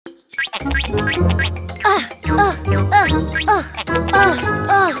Oh!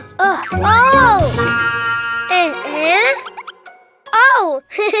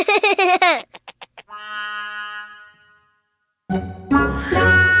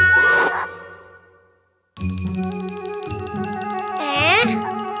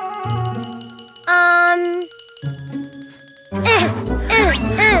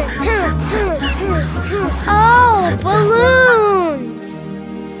 Oh, balloons!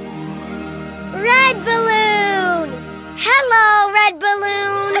 Red balloon! Hello, red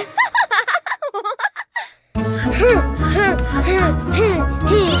balloon!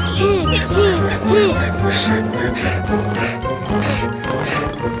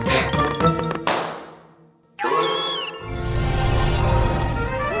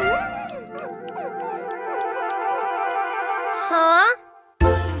 Huh?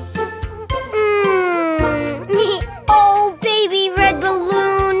 Oh, baby red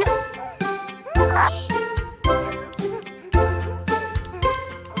balloon.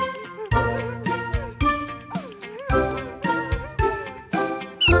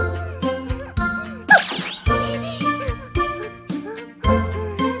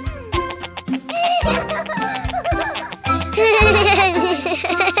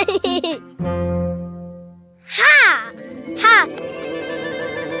 Ha! Ha!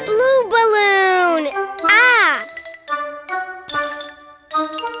 Blue balloon! Ah!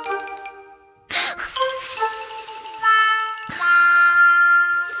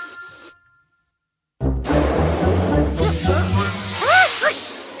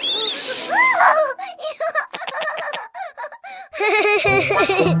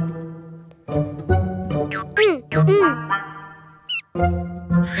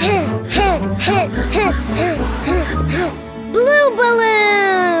 Blue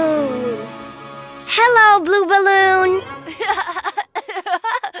balloon! Hello, blue balloon!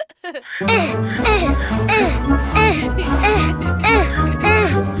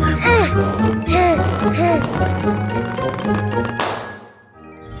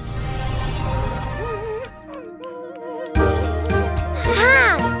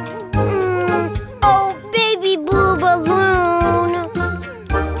 Ha! Oh, baby blue balloon!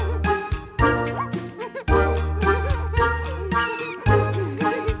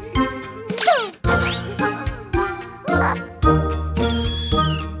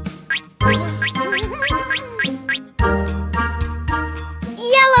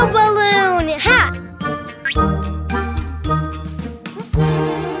 Yellow balloon! Ha!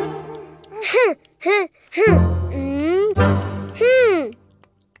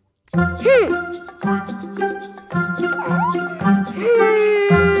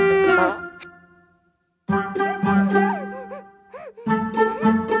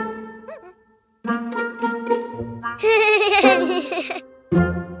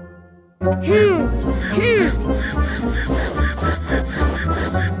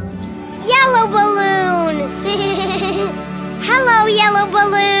 Yellow balloon! Hello, yellow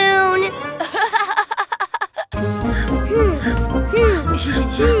balloon!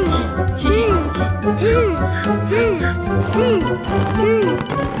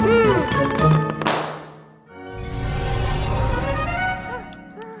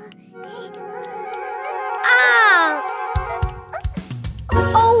 Ah!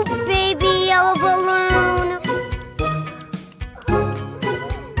 Oh, baby yellow balloon!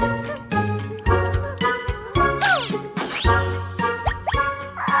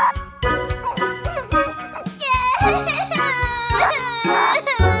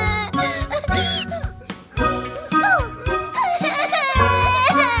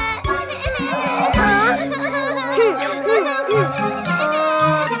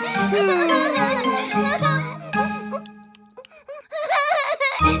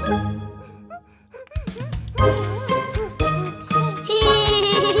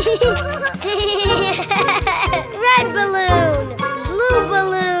 Red balloon, blue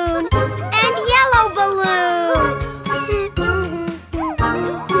balloon, and yellow balloon.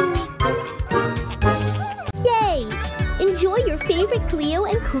 Yay! Enjoy your favorite Cleo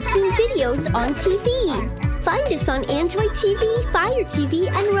and Cuquin videos on TV. Find us on Android TV, Fire TV,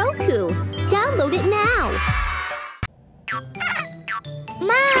 and Roku. Download it now.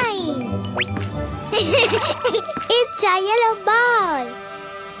 Mine! It's a yellow ball.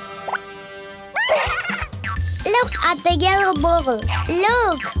 Look at the yellow ball.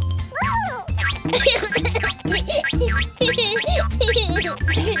 Look!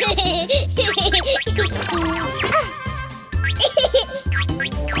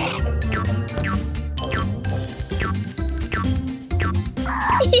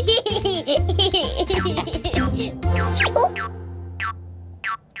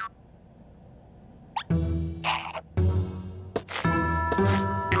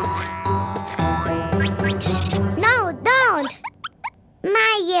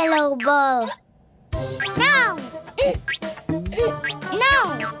 yellow ball. No! No!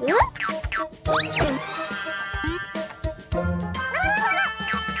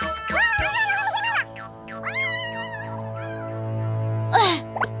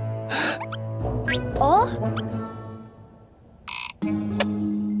 Oh?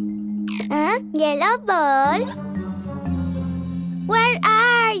 Yellow ball? Where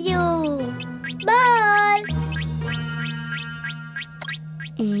are you? Ball!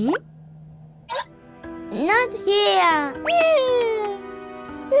 Not here.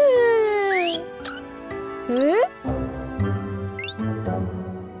 Huh?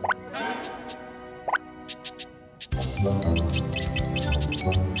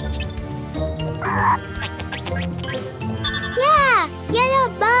 Yeah, yellow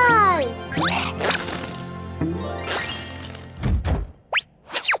ball.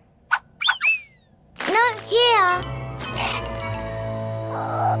 Not here.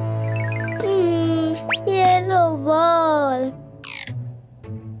 Yellow ball.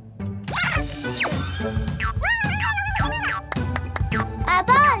 A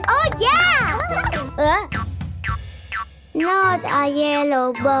ball. Oh yeah. Not a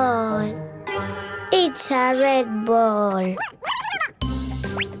yellow ball. It's a red ball.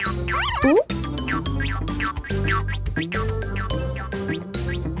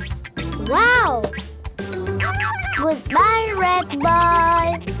 Wow! Goodbye, red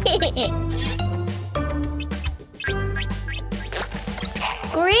ball.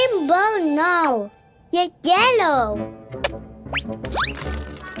 Green ball now. Yellow.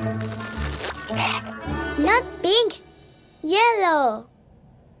 Not pink. Yellow.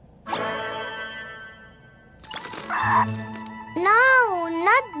 No,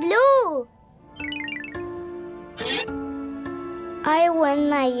 not blue. I want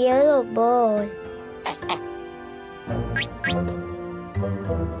my yellow ball.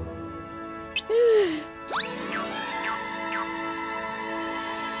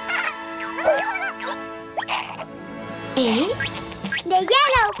 Eh? The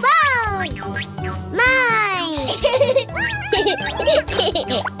yellow ball! Mine!